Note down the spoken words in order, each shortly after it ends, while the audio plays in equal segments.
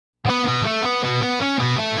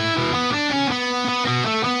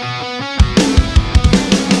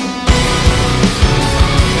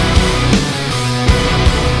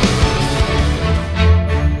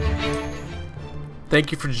Thank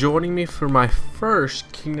you for joining me for my first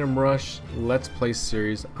Kingdom Rush Let's Play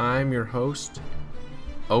series. I'm your host,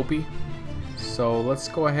 Opie. So let's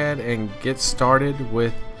go ahead and get started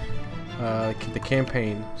with the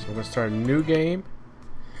campaign. So we're going to start a new game.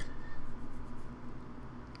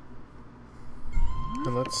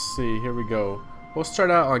 And let's see, here we go. We'll start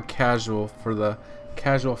out on casual for the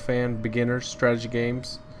casual fan beginners strategy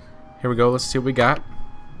games. Here we go, let's see what we got.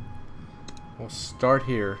 We'll start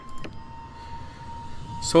here.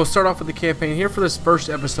 So we'll start off with the campaign. Here for this first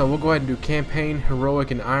episode, we'll go ahead and do campaign,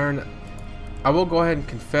 heroic, and iron. I will go ahead and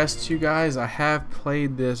confess to you guys, I have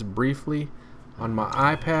played this briefly on my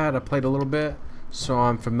iPad. I played a little bit, so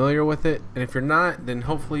I'm familiar with it. And if you're not, then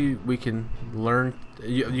hopefully we can learn.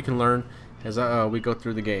 You can learn as we go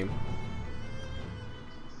through the game.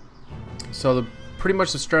 So pretty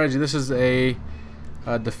much the strategy. This is a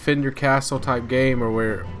defend your castle type game,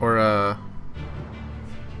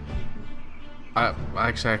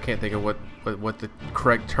 actually I can't think of what the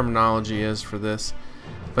correct terminology is for this,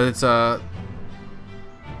 but it's you're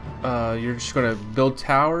just gonna build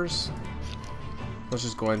towers. Let's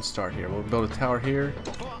just go ahead and start here. We'll build a tower here,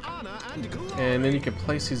 and then you can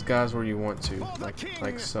place these guys where you want to,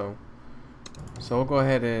 like so. So we'll go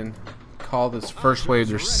ahead and call this first wave.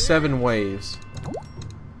 There's 7 waves.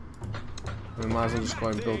 We might as well just go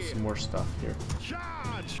ahead and build some more stuff here.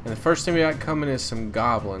 And the first thing we got coming is some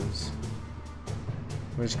goblins.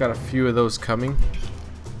 We just got a few of those coming.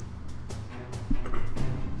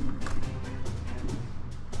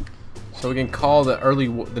 So we can call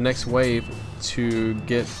the next wave to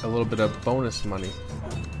get a little bit of bonus money.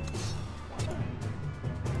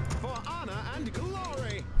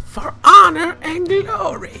 For honor and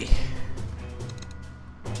glory.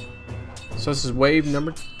 So this is wave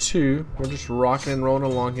number 2. We're just rocking and rolling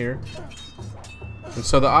along here. And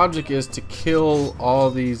so the object is to kill all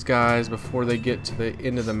these guys before they get to the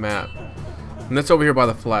end of the map. And that's over here by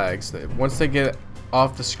the flags. Once they get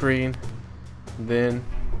off the screen, then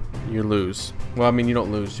you lose. Well, I mean, you don't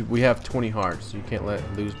lose. We have 20 hearts. You can't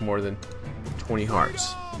lose more than 20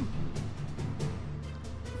 hearts.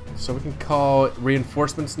 So we can call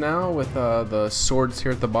reinforcements now with the swords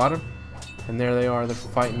here at the bottom. And there they are. They're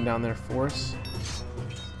fighting down there for us.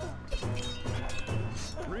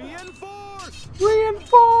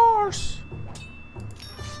 Reinforce!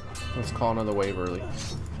 Let's call another wave early.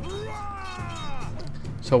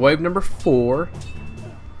 So wave number 4.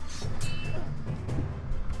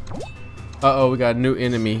 Uh-oh, we got a new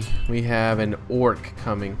enemy. We have an orc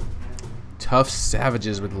coming. Tough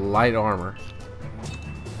savages with light armor.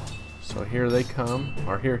 So here they come,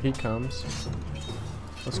 or here he comes.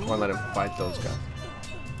 Let's go and let him fight those guys.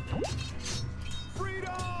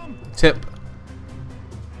 Tip.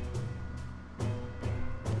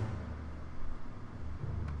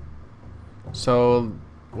 So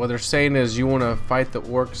what they're saying is you want to fight the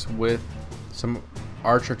orcs with some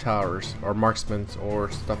archer towers or marksmen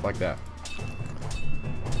or stuff like that.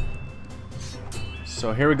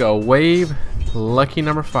 So here we go, wave lucky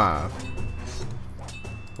number 5.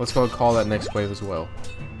 Let's go and call that next wave as well.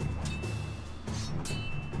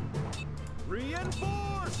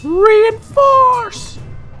 Reinforce! Reinforce!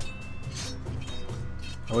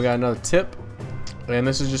 And we got another tip, and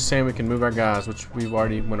this is just saying we can move our guys, which we've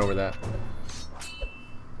already went over that.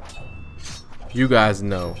 You guys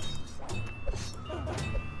know.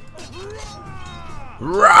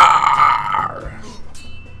 Roar!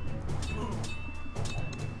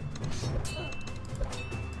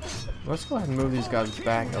 Let's go ahead and move these guys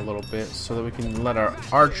back a little bit so that we can let our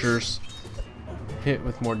archers hit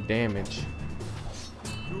with more damage.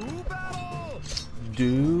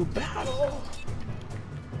 Do battle!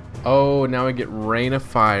 Oh, now we get Rain of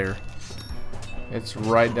Fire. It's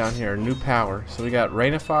right down here, new power. So we got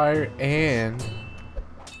Rain of Fire, and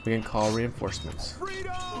we can call reinforcements.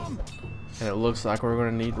 And it looks like we're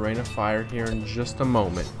going to need Rain of Fire here in just a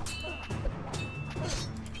moment.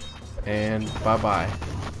 And bye-bye.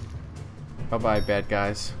 Bye-bye, bad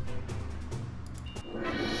guys.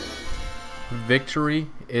 Victory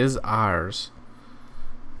is ours.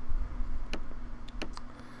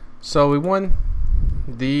 So we won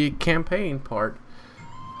the campaign part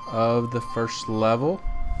of the first level,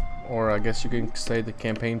 or I guess you can say the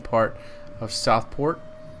campaign part of Southport.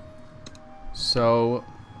 So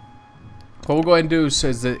what we'll go ahead and do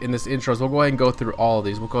is in this intro is we'll go ahead and go through all of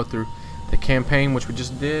these. We'll go through the campaign, which we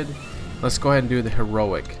just did. Let's go ahead and do the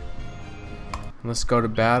heroic. And let's go to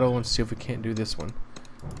battle and see if we can't do this one.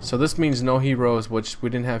 So this means no heroes, which we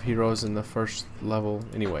didn't have heroes in the first level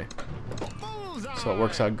anyway. So it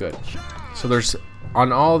works out good. So there's,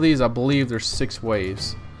 on all of these, I believe there's 6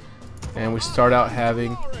 waves. And we start out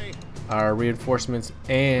having our reinforcements,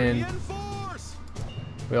 and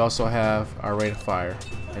we also have our rate of fire.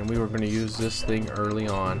 And we were going to use this thing early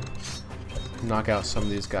on. Knock out some of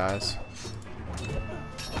these guys.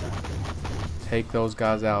 Take those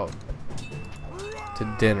guys out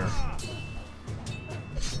to dinner.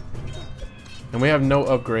 And we have no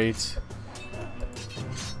upgrades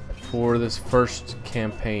for this first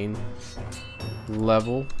campaign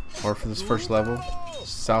level, or for this first level,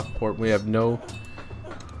 Southport. We have no.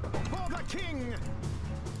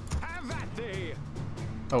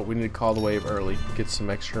 Oh, we need to call the wave early, get some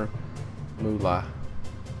extra moolah.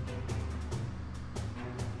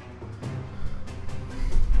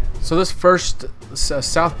 So this first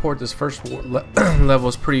Southport, this first level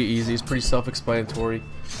is pretty easy. It's pretty self-explanatory.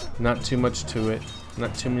 Not too much to it.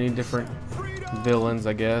 Not too many different villains,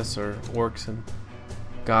 I guess, or orcs and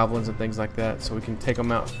goblins and things like that. So we can take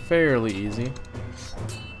them out fairly easy.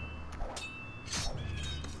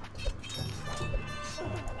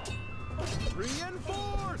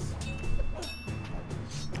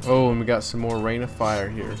 Oh, and we got some more rain of fire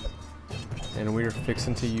here. And we are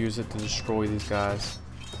fixing to use it to destroy these guys.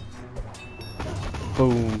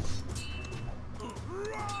 Boom.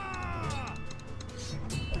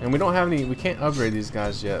 And we don't have any, we can't upgrade these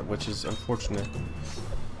guys yet, which is unfortunate.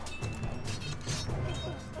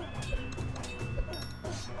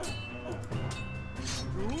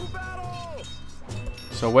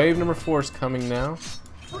 So wave number 4 is coming now.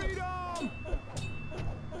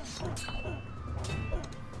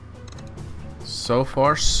 So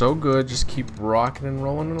far, so good. Just keep rocking and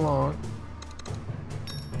rolling along.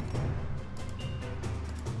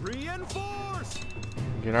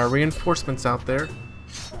 Get our reinforcements out there.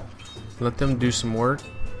 Let them do some work.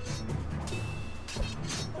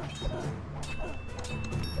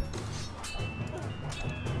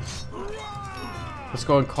 Let's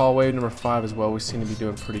go and call wave number 5 as well. We seem to be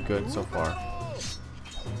doing pretty good so far.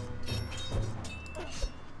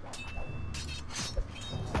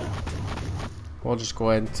 We'll just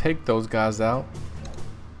go ahead and take those guys out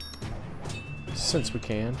since we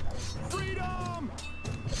can.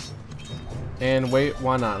 And wait,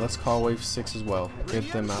 why not? Let's call wave 6 as well.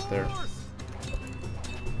 Get them out there.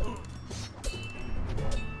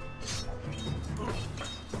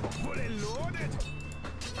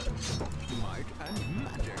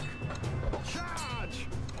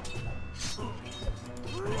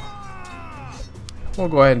 We'll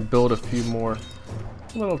go ahead and build a few more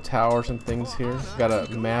little towers and things here. We got a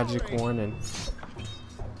magic one, and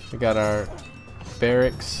we got our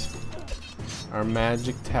barracks. Our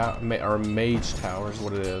magic tower, our mage tower is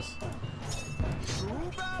what it is.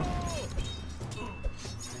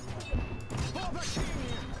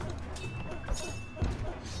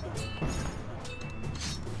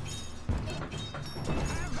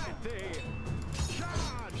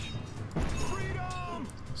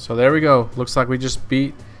 So there we go. Looks like we just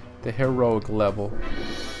beat the heroic level.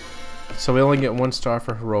 So we only get 1 star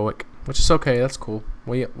for heroic, which is okay. That's cool.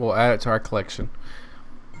 We'll add it to our collection.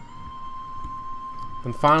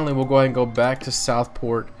 And finally, we'll go ahead and go back to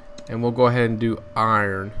Southport, and we'll go ahead and do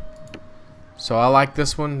iron. So I like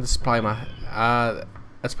this one. This is probably my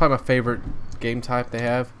that's probably my favorite game type they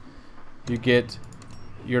have.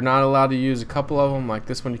 You're not allowed to use a couple of them. Like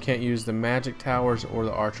this one, you can't use the magic towers or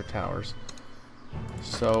the archer towers.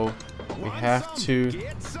 So we have to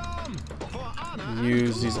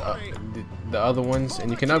use these the other ones, and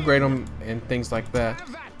you can upgrade them and things like that.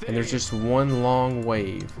 And there's just one long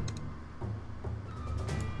wave,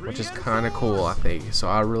 which is kind of cool, I think. So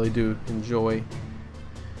I really do enjoy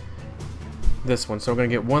this one. So we're gonna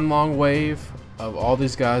get one long wave of all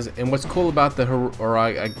these guys. And what's cool about the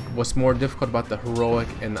what's more difficult about the heroic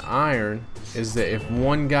and the iron is that if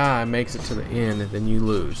one guy makes it to the end, then you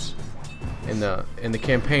lose. In the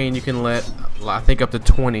campaign, you can let, I think, up to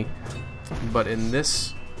 20, but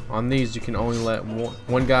on these you can only let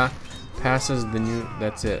one guy passes. Then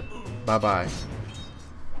that's it. Bye bye.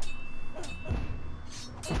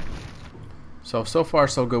 So far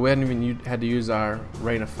so good. We hadn't even had to use our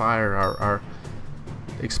rain of fire, our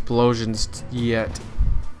explosions yet.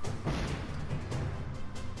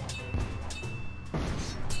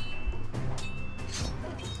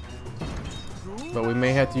 But we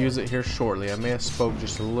may have to use it here shortly. I may have spoke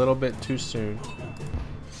just a little bit too soon.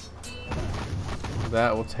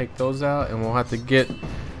 That will take those out, and we'll have to get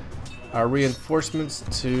our reinforcements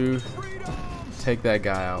to take that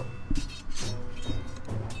guy out.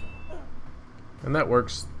 And that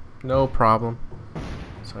works, no problem.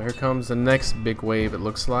 So here comes the next big wave, it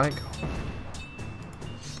looks like.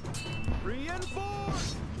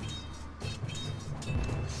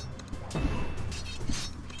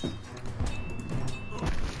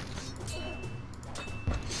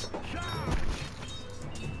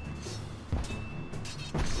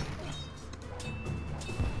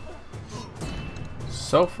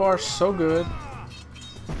 So far, so good.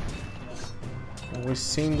 We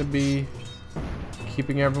seem to be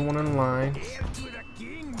keeping everyone in line.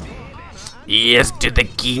 Yes to the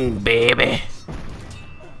king, baby.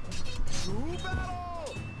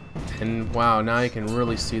 And wow, now you can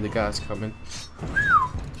really see the guys coming.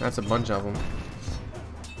 That's a bunch of them.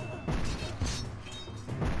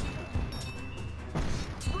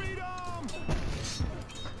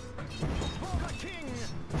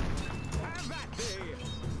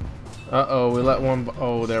 Uh-oh, we let one...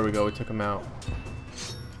 Oh, there we go. We took him out.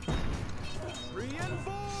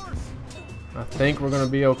 I think we're going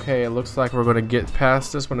to be okay. It looks like we're going to get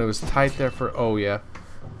past this when it was tight there for... Oh, yeah.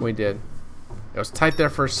 We did. It was tight there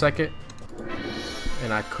for a second.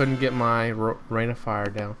 And I couldn't get my rain of fire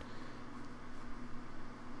down.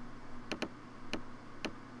 It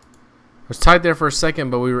was tight there for a second,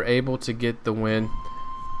 but we were able to get the win.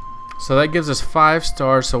 So that gives us 5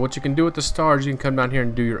 stars. So what you can do with the stars, you can come down here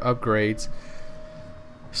and do your upgrades.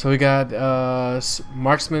 So we got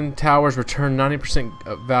marksman towers return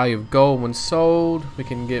 90% value of gold when sold. We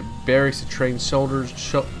can get barracks to train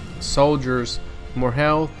soldiers, more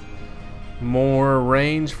health, more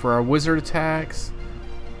range for our wizard attacks,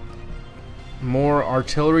 more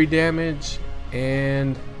artillery damage,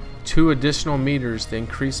 and 2 additional meters to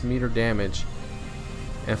increase meter damage.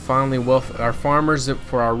 And finally, our farmers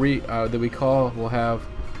for our that we call will have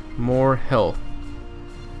more health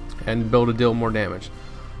and be able to deal more damage.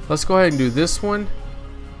 Let's go ahead and do this one,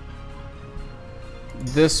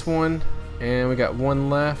 and we got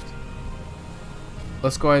 1 left.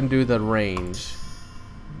 Let's go ahead and do the range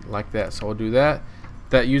like that. So we'll do that.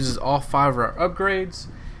 That uses all 5 of our upgrades,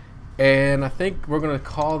 and I think we're gonna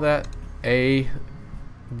call that a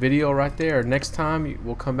video right there. Next time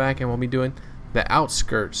we'll come back and we'll be doing the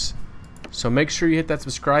outskirts. So make sure you hit that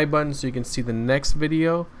subscribe button so you can see the next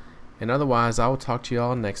video, and otherwise I will talk to you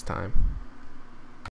all next time.